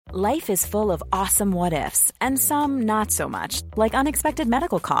Life is full of awesome what-ifs, and some not so much, like unexpected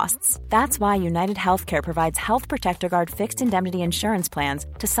medical costs. That's why United Healthcare provides Health Protector Guard fixed indemnity insurance plans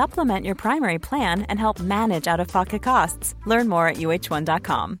to supplement your primary plan and help manage out-of-pocket costs. Learn more at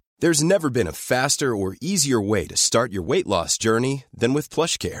uh1.com. There's never been a faster or easier way to start your weight loss journey than with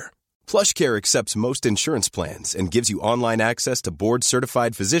PlushCare. PlushCare accepts most insurance plans and gives you online access to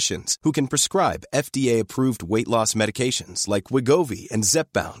board-certified physicians who can prescribe FDA-approved weight loss medications like Wegovy and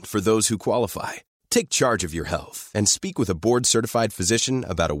Zepbound for those who qualify. Take charge of your health and speak with a board-certified physician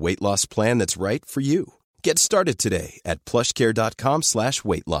about a weight loss plan that's right for you. Get started today at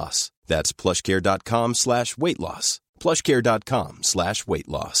plushcare.com/weight loss. That's plushcare.com/weight loss. plushcare.com/weight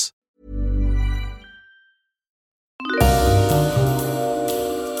loss.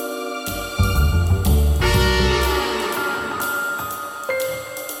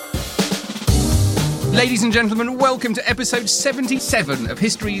 Ladies and gentlemen, welcome to episode 77 of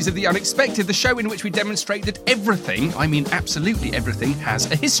Histories of the Unexpected, the show in which we demonstrate that everything, I mean absolutely everything,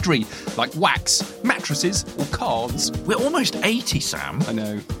 has a history, like wax, mattresses, or cards. We're almost 80, Sam. I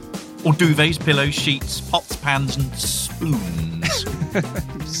know. Or duvets, pillows, sheets, pots, pans, and spoons.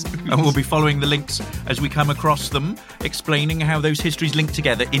 And we'll be following the links as we come across them, explaining how those histories link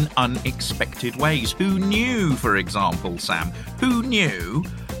together in unexpected ways. Who knew, for example, Sam, who knew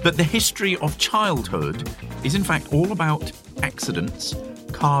that the history of childhood is in fact all about accidents,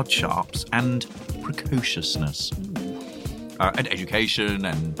 card sharps, and precociousness? And education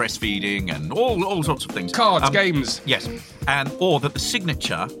and breastfeeding and all sorts of things. Cards, games. Yes. Or that the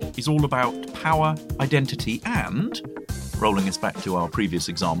signature is all about power, identity, and, rolling us back to our previous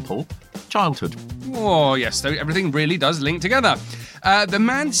example, childhood. Oh, yes, so everything really does link together. The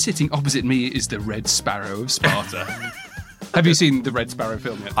man sitting opposite me is the Red Sparrow of Sparta. Have you seen the Red Sparrow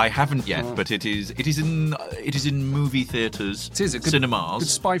film yet? I haven't yet, but it is in movie theatres, it is a good, cinemas. Good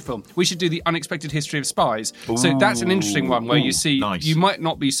spy film. We should do the unexpected history of spies. Ooh, so that's an interesting one where you see, nice. You might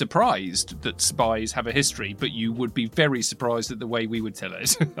not be surprised that spies have a history, but you would be very surprised at the way we would tell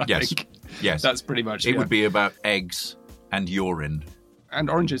it. Yes. Yes. That's pretty much it. It would be about eggs and urine. And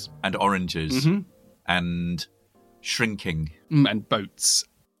oranges. Mm-hmm. And shrinking. And boats.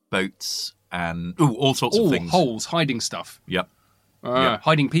 And all sorts of things. Holes, hiding stuff. Yep.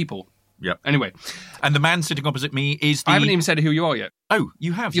 Hiding people. Yep. Anyway. And the man sitting opposite me is the... I haven't even said who you are yet. Oh,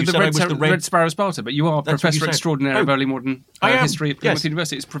 you have. You're you said I was the Red Sparrow of Sparta, but you are Professor Extraordinaire of Early Modern History at Plymouth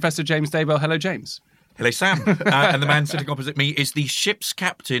University. It's Professor James Daybell. Hello, James. Hello, Sam. And the man sitting opposite me is the ship's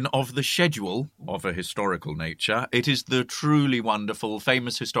captain of the schedule of a historical nature. It is the truly wonderful,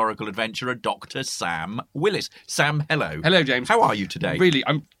 famous historical adventurer, Dr. Sam Willis. Sam, hello. Hello, James. How are you today? Really,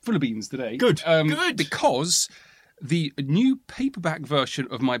 I'm full of beans today. Good. Because the new paperback version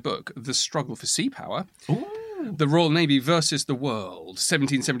of my book, The Struggle for Sea Power... Ooh. The Royal Navy versus the World,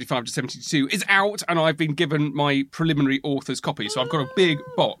 1775 to 72, is out, and I've been given my preliminary author's copy. So I've got a big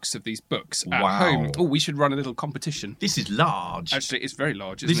box of these books at home. Oh, we should run a little competition. This is large. Actually, it's very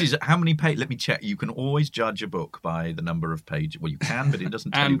large, isn't it? This is how many pages? Let me check. You can always judge a book by the number of pages. Well, you can, but it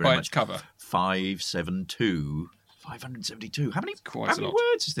doesn't tell you very much. And by its cover. 572. 572. How many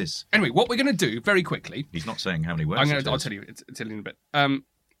words is this? Anyway, what we're going to do, very quickly... He's not saying how many words I'll tell you in a bit.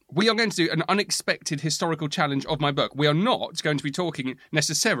 We are going to do an unexpected historical challenge of my book. We are not going to be talking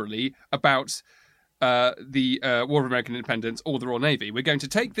necessarily about the War of American Independence or the Royal Navy. We're going to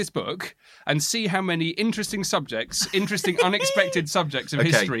take this book and see how many interesting unexpected subjects of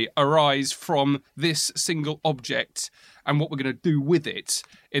history arise from this single object and what we're going to do with it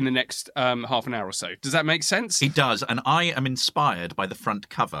in the next half an hour or so. Does that make sense? It does, and I am inspired by the front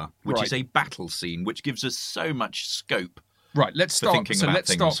cover, which is a battle scene, which gives us so much scope. Right, let's start. So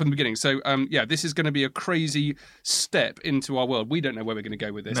let's start from the beginning. So, this is going to be a crazy step into our world. We don't know where we're going to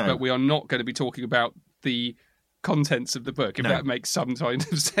go with this, but we are not going to be talking about the contents of the book, if that makes some kind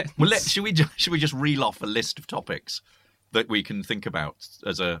of sense. Well, should we just reel off a list of topics that we can think about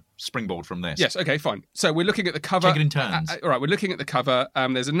as a springboard from this? Yes, okay, fine. So we're looking at the cover. Take it in turns. All right, we're looking at the cover.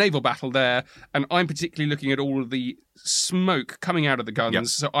 There's a naval battle there, and I'm particularly looking at all of the smoke coming out of the guns. Yep.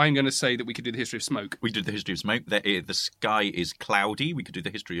 So I'm going to say that we could do the history of smoke. We did the history of smoke. The sky is cloudy. We could do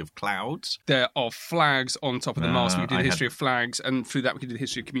the history of clouds. There are flags on top of the mast. We could do the history of flags, and through that we could do the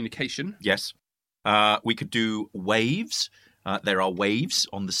history of communication. Yes. We could do waves. There are waves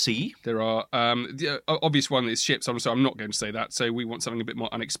on the sea. There are. The obvious one is ships, so I'm not going to say that. So we want something a bit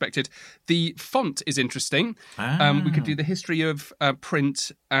more unexpected. The font is interesting. We could do the history of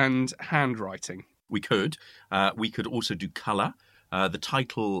print and handwriting. We could. We could also do colour. The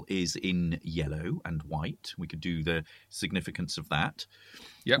title is in yellow and white. We could do the significance of that.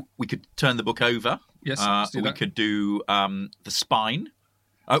 Yep. We could turn the book over. Yes, let's do that. We could do the spine.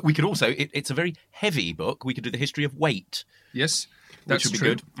 We could also, it's a very heavy book. We could do the history of weight. Yes, which would be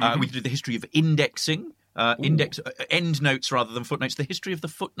good. We could do the history of indexing. End notes rather than footnotes. The history of the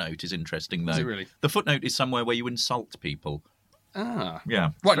footnote is interesting, though. Is it really? The footnote is somewhere where you insult people. Ah. Yeah.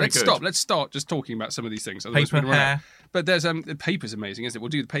 Right, let's stop. Let's start just talking about some of these things. Paper, hair. But there's the paper's amazing, isn't it? We'll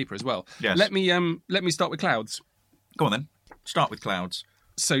do the paper as well. Yes. Let me start with clouds. Go on then. Start with clouds.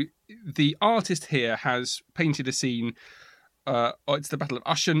 So the artist here has painted a scene. It's the Battle of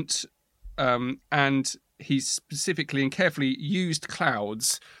Ushant, and he's specifically and carefully used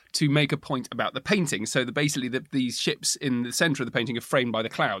clouds to make a point about the painting. So basically these ships in the centre of the painting are framed by the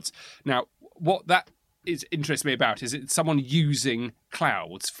clouds. Now, what that interests me about is it's someone using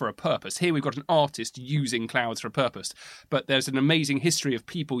clouds for a purpose. Here we've got an artist using clouds for a purpose, but there's an amazing history of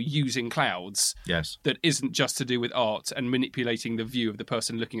people using clouds. Yes. That isn't just to do with art and manipulating the view of the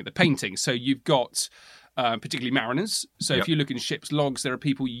person looking at the painting. So you've got particularly mariners. So if you look in ship's logs, there are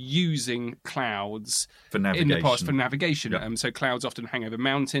people using clouds for navigation. In the past for navigation. Yep. So clouds often hang over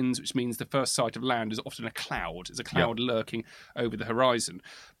mountains, which means the first sight of land is often a cloud. It's a cloud lurking over the horizon.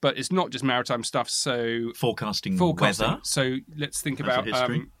 But it's not just maritime stuff. So forecasting weather. So let's think about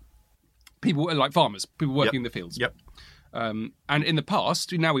people like farmers, people working in the fields. Yep. And in the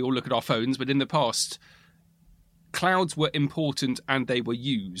past, now we all look at our phones, but in the past, clouds were important and they were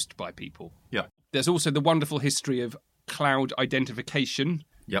used by people. Yeah. There's also the wonderful history of cloud identification.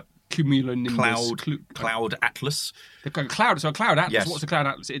 Yep. Cumulonimbus. Cloud Atlas. So a cloud atlas. Yes. What's a cloud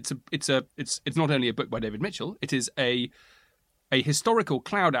atlas? It's not only a book by David Mitchell. It is a historical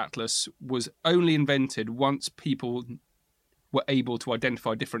cloud atlas. Was only invented once people were able to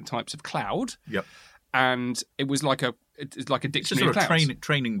identify different types of cloud. Yep. And it was like a dictionary it's a sort of clouds.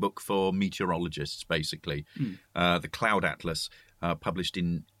 Training book for meteorologists, basically. The Cloud Atlas, published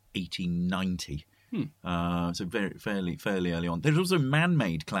in 1890. So fairly early on. There's also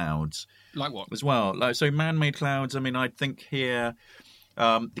man-made clouds. Like what? As well. So man-made clouds, I mean, I think here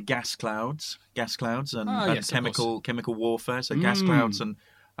the gas clouds and chemical warfare. So gas clouds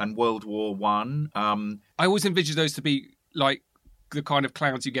and World War One. I always envisage those to be like the kind of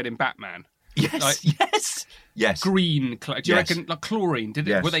clouds you get in Batman. Yes. Green cloud. Do you reckon like chlorine?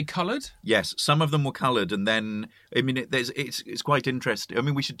 Were they coloured? Yes, some of them were coloured, and then I mean, it's quite interesting. I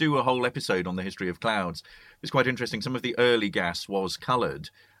mean, we should do a whole episode on the history of clouds. It's quite interesting. Some of the early gas was coloured,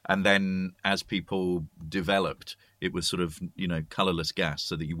 and then as people developed, it was sort of colourless gas,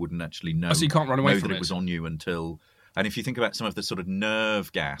 so that you wouldn't actually know. So you can't run away from that it was on you until. And if you think about some of the sort of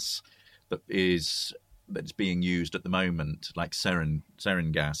nerve gas that's being used at the moment, like sarin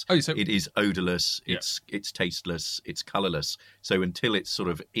gas. It is odourless, it's tasteless, it's colourless. So until it's sort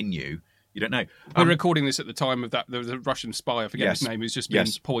of in you, you don't know. We're recording this at the time of that. There was a Russian spy, I forget his name, who's just been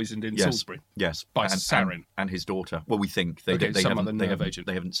poisoned in Salisbury. Yes, by sarin and his daughter. Well, we think they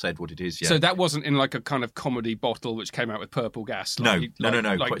haven't said what it is yet. So that wasn't in like a kind of comedy bottle which came out with purple gas. No.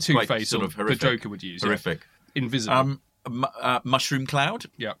 Like Two-Face sort or of horrific. the Joker would use. Horrific. Invisible. Mushroom cloud.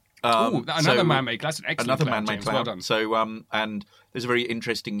 Yeah. Another man-made cloud. That's an excellent another man-made cloud. Well done. So, and there's a very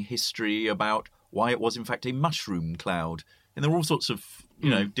interesting history about why it was in fact a mushroom cloud, and there were all sorts of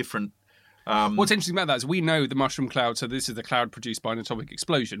different. What's interesting about that is we know the mushroom cloud. So this is the cloud produced by an atomic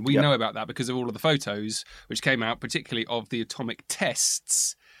explosion. We know about that because of all of the photos which came out, particularly of the atomic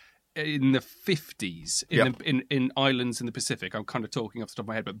tests in the 50s in islands in the Pacific. I'm kind of talking off the top of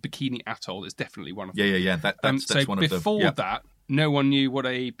my head, but Bikini Atoll is definitely one of them. Yeah. That's one of them. Before that, no one knew what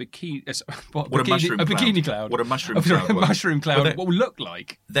a bikini cloud. What a mushroom cloud. A mushroom cloud. What would look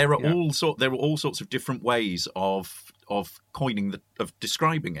like. There are all sorts of different ways of coining of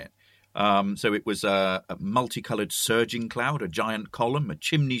describing it. So it was a multicoloured surging cloud, a giant column, a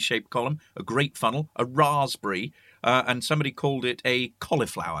chimney-shaped column, a great funnel, a raspberry, and somebody called it a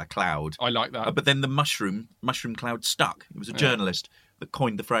cauliflower cloud. I like that. But then the mushroom cloud stuck. It was a journalist that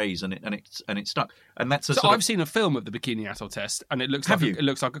coined the phrase, and it stuck. And that's I've seen a film of the Bikini Atoll test, and it looks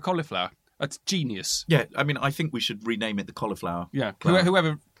like a cauliflower. That's genius. Yeah, I mean, I think we should rename it the cauliflower. Yeah,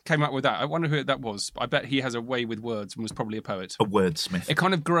 whoever came up with that, I wonder who that was. I bet he has a way with words and was probably a poet. A wordsmith. It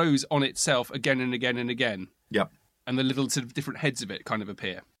kind of grows on itself again and again and again. Yeah. And the little sort of different heads of it kind of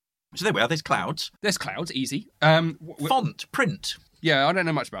appear. So there we are. There's clouds. There's clouds, easy. Font, print. Yeah, I don't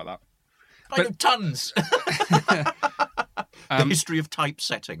know much about that. I know tons. The history of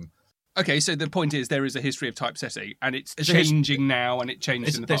typesetting. Okay, so the point is there is a history of typesetting, and it's changing now, and it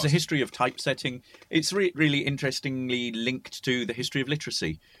changed in the past. There's a history of typesetting. It's really interestingly linked to the history of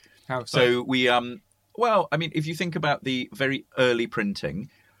literacy. How so? So we, if you think about the very early printing,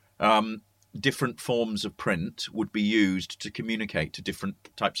 different forms of print would be used to communicate to different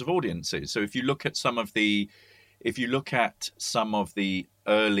types of audiences. So if you look at some of the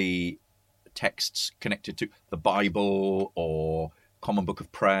early texts connected to the Bible or Common Book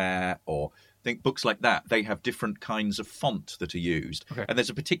of Prayer or think books like that, they have different kinds of font that are used. Okay. And there's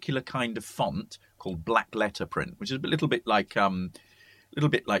a particular kind of font called black letter print, which is a little bit like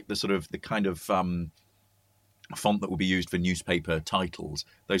the sort of the kind of font that will be used for newspaper titles,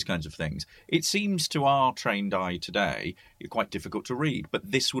 those kinds of things. It seems to our trained eye today quite difficult to read,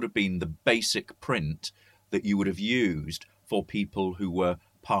 but this would have been the basic print that you would have used for people who were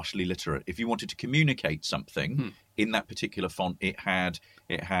partially literate. If you wanted to communicate something in that particular font, it had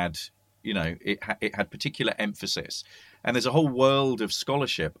particular emphasis. And there's a whole world of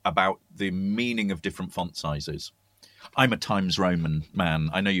scholarship about the meaning of different font sizes. I'm a Times Roman man.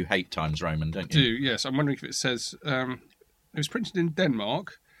 I know you hate Times Roman, don't you? I do, yes. I'm wondering if it says... it was printed in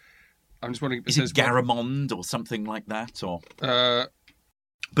Denmark. I'm just wondering if it says... Is it Garamond or something like that? Or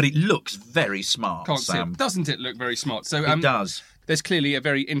But it looks very smart, can't Sam. see it. Doesn't it look very smart? So It does. There's clearly a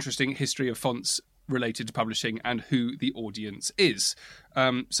very interesting history of fonts related to publishing and who the audience is.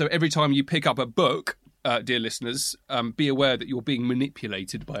 So every time you pick up a book, dear listeners, be aware that you're being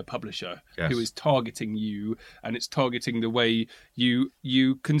manipulated by a publisher who is targeting you, and it's targeting the way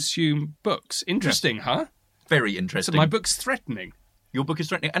you consume books. Interesting, huh? Very interesting. So my book's threatening. Your book is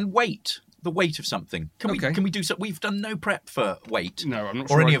threatening. And the weight of something. Can we do so? We've done no prep for weight. No, I'm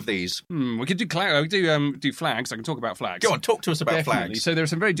not or sure. Any of these. We could do flags. I can talk about flags. Go on, talk to us about Definitely. flags. So there are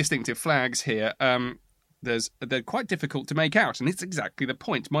some very distinctive flags here. They're quite difficult to make out, and it's exactly the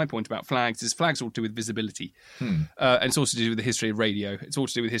point. My point about flags is flags are all to do with visibility, and it's also to do with the history of radio. It's all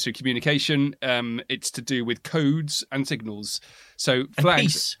to do with the history of communication. It's to do with codes and signals. So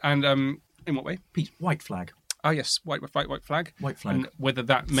flags and peace. In what way? Peace. White flag. Oh yes, white flag. White flag. And whether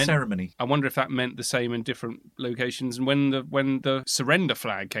that meant ceremony. I wonder if that meant the same in different locations. And when the surrender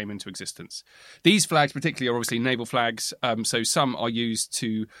flag came into existence, these flags particularly are obviously naval flags. So some are used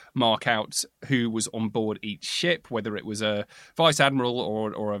to mark out who was on board each ship, whether it was a vice admiral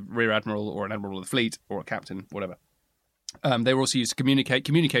or a rear admiral or an admiral of the fleet or a captain, whatever. They were also used to communicate.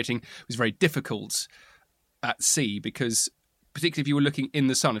 Communicating was very difficult at sea because, particularly if you were looking in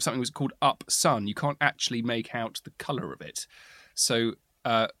the sun, if something was called up sun, you can't actually make out the colour of it. So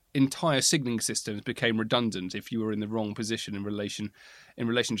entire signalling systems became redundant if you were in the wrong position in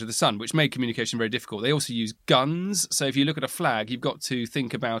relation to the sun, which made communication very difficult. They also use guns. So if you look at a flag, you've got to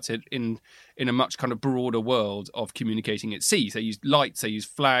think about it in a much kind of broader world of communicating at sea. So they use lights, they use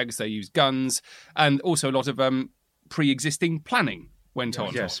flags, they use guns, and also a lot of pre-existing planning went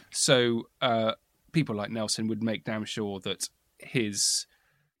on. Yes. So people like Nelson would make damn sure that his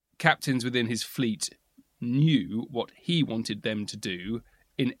captains within his fleet knew what he wanted them to do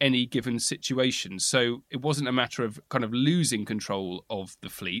in any given situation. So it wasn't a matter of kind of losing control of the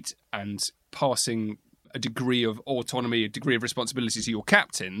fleet and passing a degree of autonomy, a degree of responsibility to your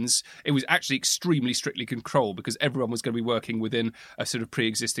captains. It was actually extremely strictly controlled because everyone was going to be working within a sort of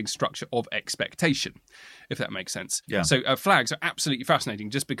pre-existing structure of expectation, if that makes sense. Yeah. So flags are absolutely fascinating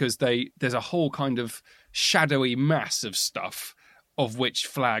just because there's a whole kind of shadowy mass of stuff of which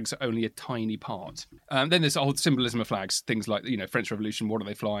flags are only a tiny part. Then there's a whole symbolism of flags, things like, French Revolution, what are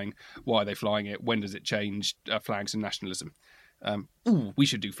they flying? Why are they flying it? When does it change? Flags and nationalism. We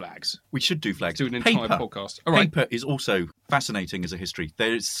should do flags. We should do flags. Do an entire podcast. All right. Paper is also fascinating as a history.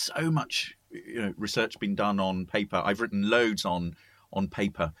 There is so much research being done on paper. I've written loads on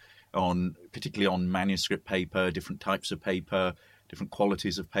paper, particularly on manuscript paper, different types of paper, different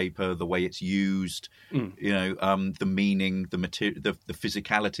qualities of paper, the way it's used, the meaning, the material, the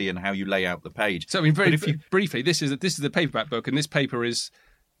physicality, and how you lay out the page. So, I mean, briefly, this is the paperback book, and this paper is.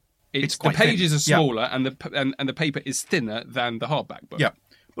 It's the pages thin. are smaller, and the paper is thinner than the hardback book. Yeah,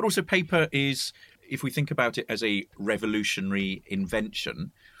 but also paper is, if we think about it as a revolutionary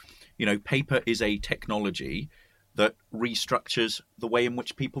invention, paper is a technology that restructures the way in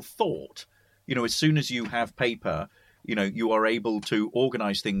which people thought. As soon as you have paper, you are able to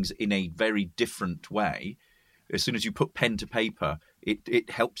organize things in a very different way. As soon as you put pen to paper, it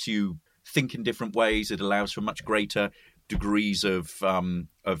helps you think in different ways. It allows for much greater degrees of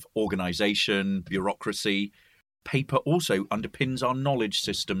organization, bureaucracy. Paper also underpins our knowledge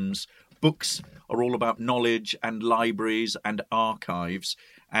systems. Books are all about knowledge and libraries and archives.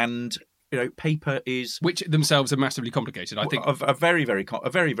 And paper is, which themselves are massively complicated. I think a very, very.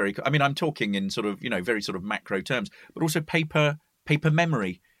 I mean, I'm talking in sort of very sort of macro terms, but also paper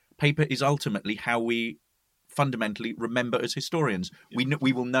memory. Paper is ultimately how we fundamentally remember as historians.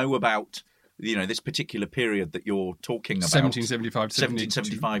 We will know about this particular period that you're talking about,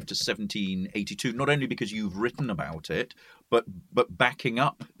 1775 to 1782, not only because you've written about it, but backing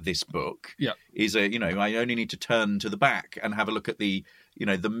up this book is I only need to turn to the back and have a look at the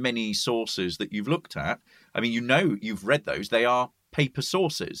the many sources that you've looked at. I mean, you've read those. They are paper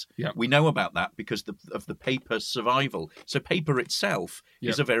sources. Yeah. We know about that because of the paper survival. So paper itself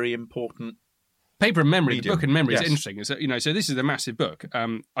is a very important paper and memory. medium. The book and memory Yes. is interesting. So this is a massive book.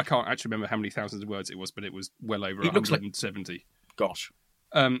 I can't actually remember how many thousands of words it was, but it was well over It looks like- 170. Gosh.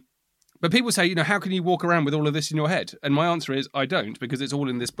 But people say, how can you walk around with all of this in your head? And my answer is, I don't, because it's all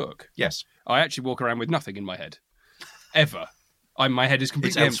in this book. Yes. I actually walk around with nothing in my head, ever. My head is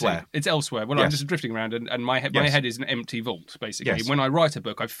completely It's elsewhere. empty. It's elsewhere. Well, I'm Yes. just drifting around, and my head is an empty vault, basically. Yes. When I write a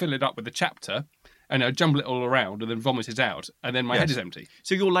book, I fill it up with a chapter, and I jumble it all around, and then vomit it out, and then my head Yes. is empty.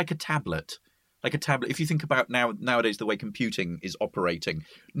 So you're like a tablet. Like a tablet. If you think about nowadays the way computing is operating,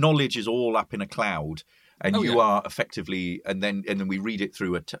 knowledge is all up in a cloud, and you are effectively, and then we read it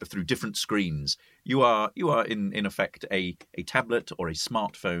through through different screens. You are in effect a tablet or a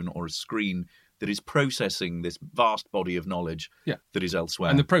smartphone or a screen that is processing this vast body of knowledge that is elsewhere.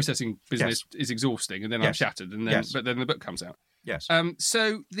 And the processing business is exhausting, and then I'm Yes. shattered, and then but then the book comes out. Yes.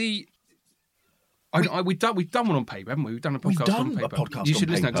 So we've done one on paper, haven't we? We've done a podcast done on a paper. podcast You should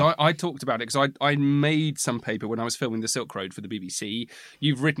on listen to paper. it, 'cause I talked about it because I made some paper when I was filming The Silk Road for the BBC.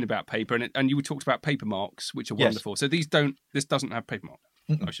 You've written about paper, and you talked about paper this which are Yes. wonderful. So this doesn't have paper mark.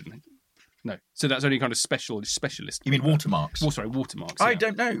 I shouldn't think. No. So that's only kind of specialist. You mean watermarks? Watermarks. I yeah.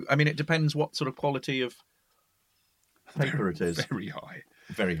 don't know. I mean, it depends what sort of quality of paper it is. Very high.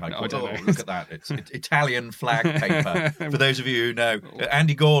 Very high No, I quality. don't know. Look at that. It's Italian flag paper. For those of you who know,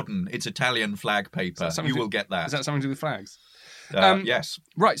 Andy Gordon, it's Italian flag paper. You will get that. Is that something to do with flags? Yes.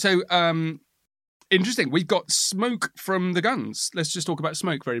 Right. So, interesting. We've got smoke from the guns. Let's just talk about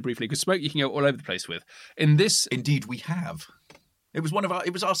smoke very briefly, because smoke you can go all over the place with. In this, Indeed, we have. It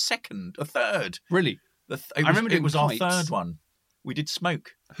was our second, a third. really, I remember doing it was our pipes. third one. We did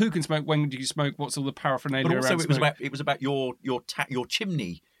smoke. who can smoke? When do you smoke? What's all the paraphernalia But also around smoke? it was about your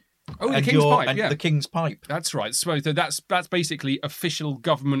chimney. The and King's pipe. and Yeah, the King's pipe. that's right. So that's basically official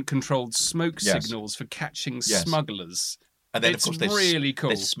government-controlled smoke Yes. signals for catching Yes. smugglers. And then It's of course really cool.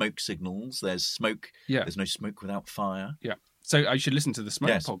 There's smoke signals. There's smoke. Yeah. There's no smoke without fire. Yeah. So I should listen to the smoke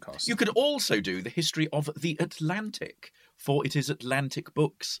Yes. podcast. You could also do the history of the Atlantic, for it is Atlantic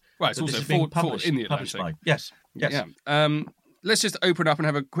Books. Right, it's that this also is being forward published in the published Atlantic. by. Yes. Yes. Yeah. Let's just open up and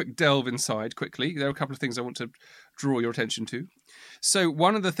have a quick delve inside quickly. There are a couple of things I want to draw your attention to. So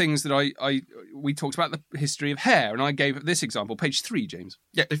one of the things that we talked about the history of hair, and I gave this example, page 3, James.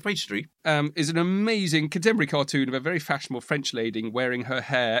 Yeah, it's page 3. Is an amazing contemporary cartoon of a very fashionable French lady wearing her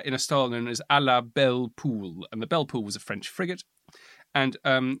hair in a style known as à la Belle Poule. And the Belle Poule was a French frigate. And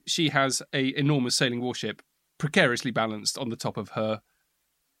she has an enormous sailing warship precariously balanced on the top of her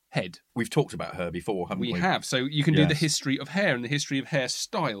head. We've talked about her before, haven't we? We have. So you can do the Yes. history of hair and the history of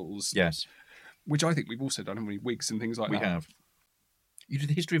hairstyles, Yes, which I think we've also done, haven't we? Wigs and things like we that. have. You do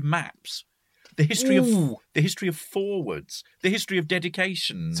the history of maps, the history of forwards, the history of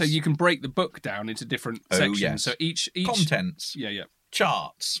dedications. So you can break the book down into different Oh, sections. yes. So each contents, Yeah.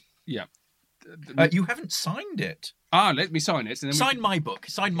 charts. Yeah. You haven't signed it. Let me sign it. And then Sign my book.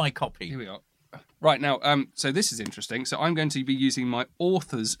 Sign my copy. Here we are. Right, now, so this is interesting. So I'm going to be using my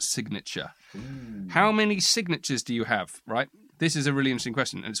author's signature. Ooh. How many signatures do you have, right? This is a really interesting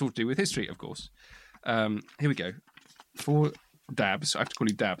question, and it's all to do with history, of course. Here we go. 4 dabs. I have to call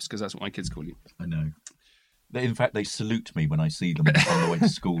you dabs because that's what my kids call you. I know. In fact, they salute me when I see them on the way to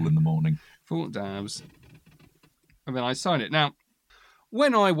school in the morning. 4 dabs. And then I sign it. Now,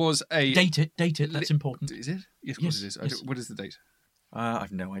 when I was a... Date it. That's important. Is it? Yes, of Yes, course it is. yes. What is the date?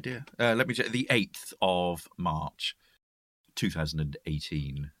 I've no idea. Let me check. The 8th of March,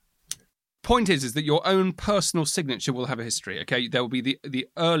 2018. Point is that your own personal signature will have a history, okay? There will be the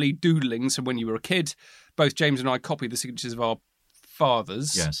early doodlings from when you were a kid. Both James and I copied the signatures of our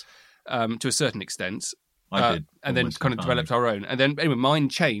fathers. Yes. To a certain extent. I did. And then almost kind of entirely. developed our own. And then, anyway, mine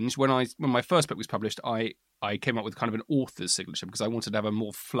changed when my first book was published. I came up with kind of an author's signature because I wanted to have a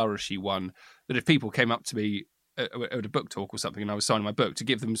more flourishy one that if people came up to me at a book talk or something and I was signing my book, to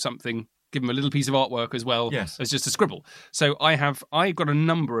give them a little piece of artwork as well as just a scribble. So I've got a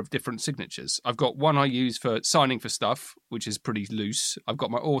number of different signatures. I've got one I use for signing for stuff, which is pretty loose. I've got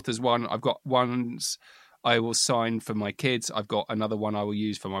my author's one. I've got ones I will sign for my kids. I've got another one I will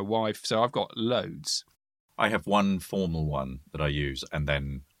use for my wife. So I've got loads. I have one formal one that I use and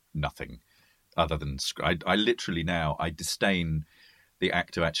then nothing other than... I literally now, I disdain the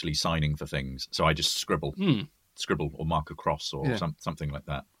act of actually signing for things. So I just scribble or mark a cross or something like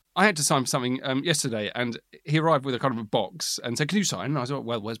that. I had to sign something yesterday, and he arrived with a kind of a box and said, "Can you sign?" And I was like,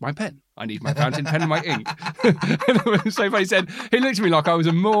 "Well, where's my pen? I need my fountain pen and my ink." And it was so funny. He looked at me like I was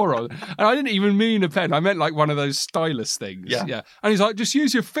a moron, and I didn't even mean a pen. I meant like one of those stylus things. Yeah. And he's like, "Just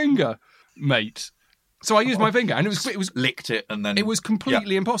use your finger, mate." So I used my finger, and it was licked it, and then it was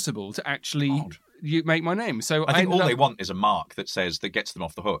completely impossible to actually make my name. So I think all they want is a mark that gets them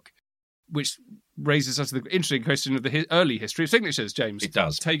off the hook. Which raises us to the interesting question of the early history of signatures, James. It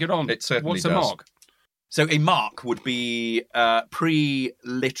does. Take it on. It certainly What's does. a mark? So a mark would be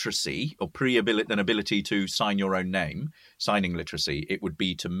pre-literacy or an ability to sign your own name, signing literacy. It would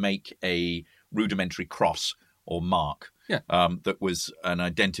be to make a rudimentary cross or mark that was an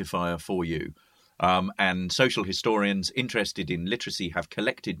identifier for you. And social historians interested in literacy have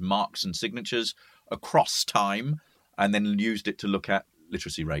collected marks and signatures across time and then used it to look at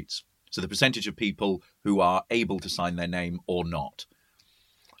literacy rates. So the percentage of people who are able to sign their name or not.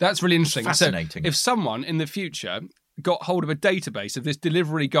 That's really interesting. Fascinating. So if someone in the future got hold of a database of this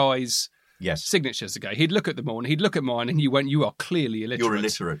delivery guy's signatures, he'd look at them all and he'd look at mine and you are clearly illiterate. You're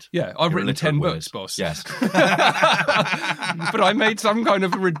illiterate. Yeah, I've written 10 books, boss. Yes. But I made some kind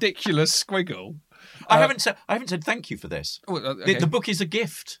of ridiculous squiggle. I haven't said thank you for this. Okay. The book is a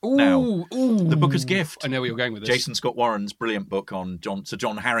gift now. The book is a gift. I know where you're going with this. Jason Scott Warren's brilliant book on Sir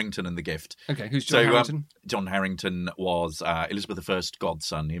John Harrington and the Gift. Okay, who's John Harrington? John Harrington was Elizabeth I's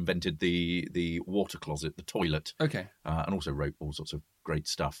godson. He invented the water closet, the toilet. Okay. And also wrote all sorts of great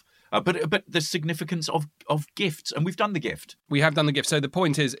stuff. But the significance of gifts, and we've done the gift. We have done the gift. So the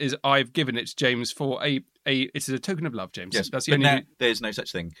point is I've given it to James for it's a token of love, James. Yes, that's the only. Now, there's no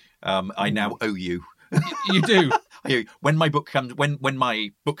such thing. I now owe you. You do. When my book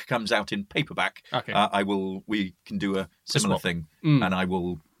comes out in paperback, we can do a similar thing, and I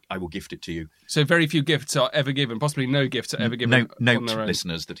will gift it to you. So very few gifts are ever given, possibly no gifts are ever given. Note,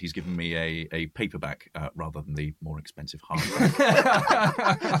 listeners, that he's given me a paperback rather than the more expensive hardback.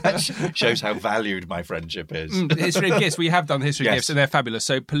 That shows how valued my friendship is. History of gifts. We have done history of gifts, and they're fabulous.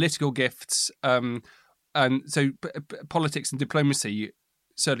 So political gifts, and so politics and diplomacy,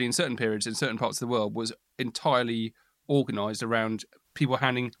 certainly in certain periods in certain parts of the world, was entirely organised around people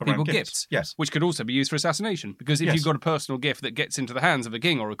handing people gifts, which could also be used for assassination. Because if you've got a personal gift that gets into the hands of a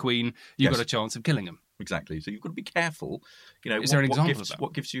king or a queen, you've got a chance of killing them. Exactly. So you've got to be careful. Is there an example of that?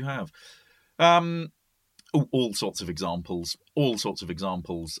 What gifts you have? All sorts of examples.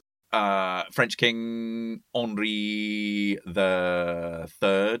 French King Henri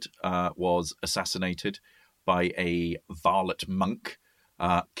III was assassinated by a varlet monk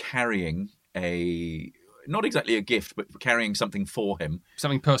carrying not exactly a gift, but carrying something for him.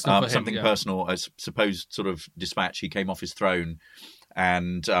 Something personal for him. Something personal, as supposed sort of dispatch. He came off his throne,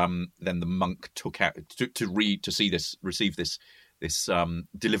 and then the monk took out to receive this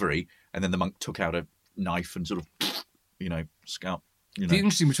delivery, and then the monk took out a knife and sort of, scalp. The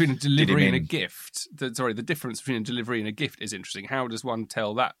interesting between a delivery and a gift. The difference between a delivery and a gift is interesting. How does one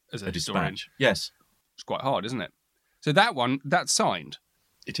tell that as a historian? Dispatch. Yes, it's quite hard, isn't it? So that one, that's signed.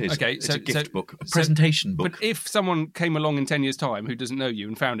 It is. Okay, it's a gift book, a presentation book. But if someone came along in 10 years' time who doesn't know you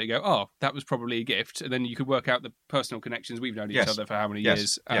and found it, that was probably a gift, and then you could work out the personal connections. We've known each other for how many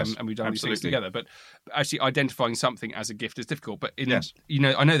years, and we've done these things together. But actually identifying something as a gift is difficult. But I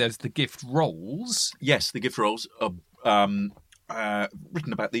know there's the gift rolls. Yes, the gift rolls are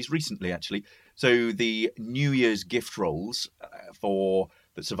written about these recently, actually. So the New Year's gift rolls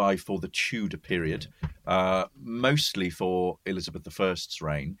that survived for the Tudor period, mostly for Elizabeth I's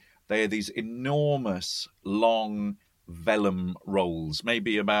reign. They are these enormous, long vellum rolls,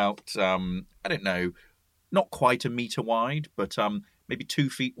 maybe about, not quite a metre wide, but maybe 2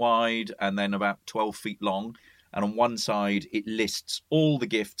 feet wide and then about 12 feet long. And on one side, it lists all the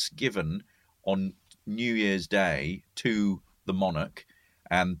gifts given on New Year's Day to the monarch,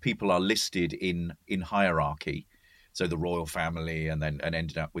 and people are listed in hierarchy. So the royal family, and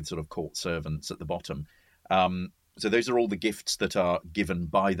ended up with sort of court servants at the bottom. So those are all the gifts that are given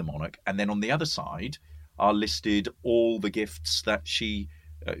by the monarch. And then on the other side are listed all the gifts that she,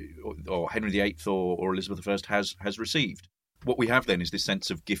 or Henry VIII or Elizabeth I has received. What we have then is this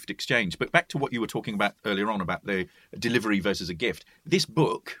sense of gift exchange. But back to what you were talking about earlier on about the delivery versus a gift. This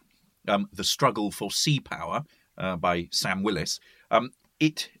book, The Struggle for Sea Power, by Sam Willis,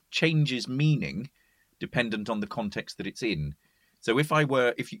 it changes meaning dependent on the context that it's in. So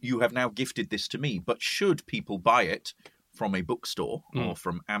if you have now gifted this to me, but should people buy it from a bookstore or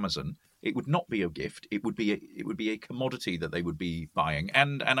from Amazon, it would not be a gift. It would be a commodity that they would be buying,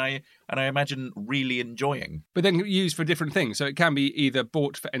 and I imagine really enjoying. But then used for different things. So it can be either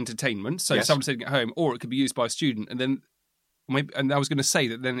bought for entertainment, so someone sitting at home, or it could be used by a student, and then Maybe, and I was going to say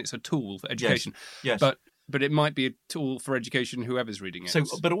that then it's a tool for education. Yes. But it might be a tool for education, whoever's reading it. So,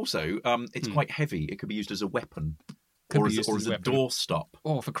 but also, it's quite heavy. It could be used as a weapon. Could Or be as, used or as as a a weapon. doorstop.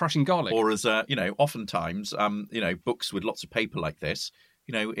 Or for crushing garlic. Or as a, oftentimes, books with lots of paper like this,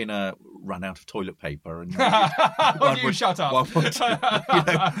 in a run out of toilet paper. And Shut up. One would,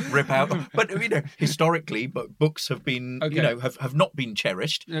 rip out. But, historically, books have been, Okay. have not been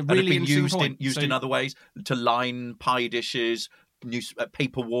cherished. A and really have been interesting used point. in other ways to line pie dishes,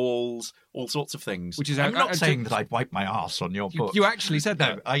 paper walls, all sorts of things. Which is I'm not saying that I'd wipe my arse on your book. You actually said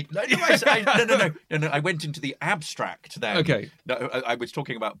that. No. I went into the abstract then. Okay. No, I was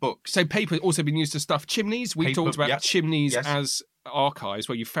talking about books. So paper also been used to stuff chimneys. We Paper, talked about yeah. chimneys Yes. as archives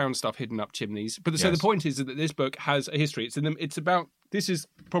where you found stuff hidden up chimneys. But so Yes. the point is that this book has a history. It's about this is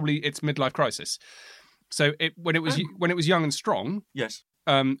probably its midlife crisis. So when it was young and strong, Yes.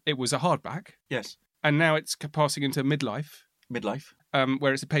 it was a hardback, Yes. and now it's passing into midlife, Midlife.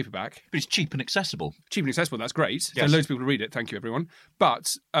 where it's a paperback. But it's cheap and accessible. Cheap and accessible, that's great. Yes. So loads of people read it. Thank you, everyone.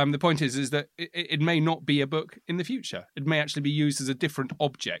 But the point is that it may not be a book in the future. It may actually be used as a different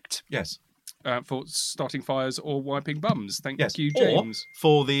object Yes. for starting fires or wiping bums. Thank Yes. you, James.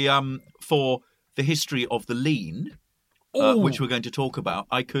 Or for the history of the lean, which we're going to talk about,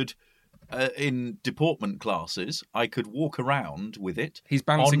 I could, in deportment classes, I could walk around with it. He's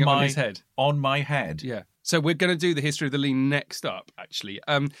balancing it on his head. On my head. Yeah. So we're going to do the history of the lean next up, actually.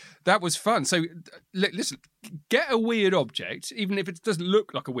 That was fun. So listen, get a weird object, even if it doesn't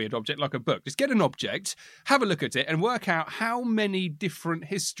look like a weird object, like a book. Just get an object, have a look at it, and work out how many different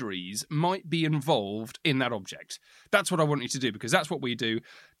histories might be involved in that object. That's what I want you to do, because that's what we do.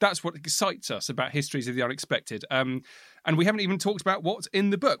 That's what excites us about histories of the unexpected. And we haven't even talked about what's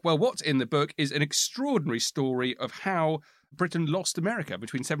in the book. Well, what's in the book is an extraordinary story of how Britain lost America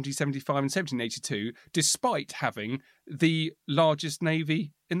between 1775 and 1782, despite having the largest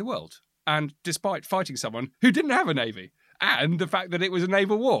navy in the world, and despite fighting someone who didn't have a navy, and the fact that it was a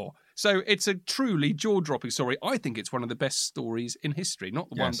naval war. So it's a truly jaw-dropping story. I think it's one of the best stories in history. Not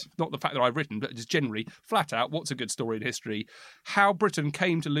the fact that I've written, but just generally, flat out, what's a good story in history? How Britain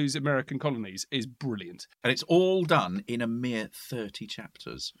came to lose American colonies is brilliant. And it's all done in a mere 30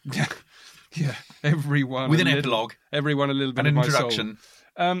 chapters. Yeah, everyone With an epilogue. Everyone a little bit An of my introduction.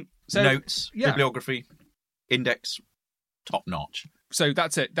 soul. Notes, yeah. bibliography, index, top notch. So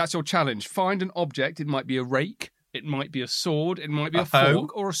that's it. That's your challenge. Find an object. It might be a rake. It might be a sword. It might be a hoe.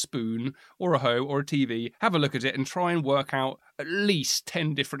 fork or a spoon or a hoe or a TV. Have a look at it and try and work out at least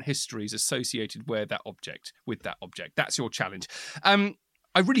 10 different histories associated with that object. That's your challenge.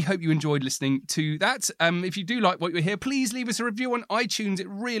 I really hope you enjoyed listening to that. If you do like what you hear, please leave us a review on iTunes. It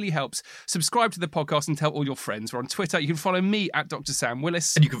really helps. Subscribe to the podcast and tell all your friends. We're on Twitter. You can follow me at Dr. Sam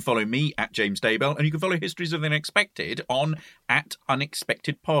Willis. And you can follow me at James Daybell, and you can follow Histories of the Unexpected on at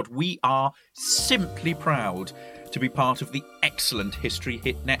Unexpected Pod. We are simply proud to be part of the excellent History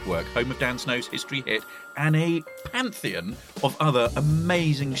Hit Network, home of Dan Snow's History Hit, and a pantheon of other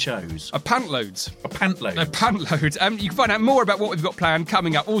amazing shows. A pantload. You can find out more about what we've got planned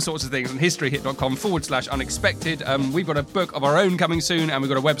coming up, all sorts of things on historyhit.com/unexpected. We've got a book of our own coming soon, and we've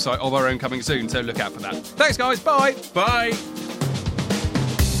got a website of our own coming soon, so look out for that. Thanks, guys. Bye. Bye.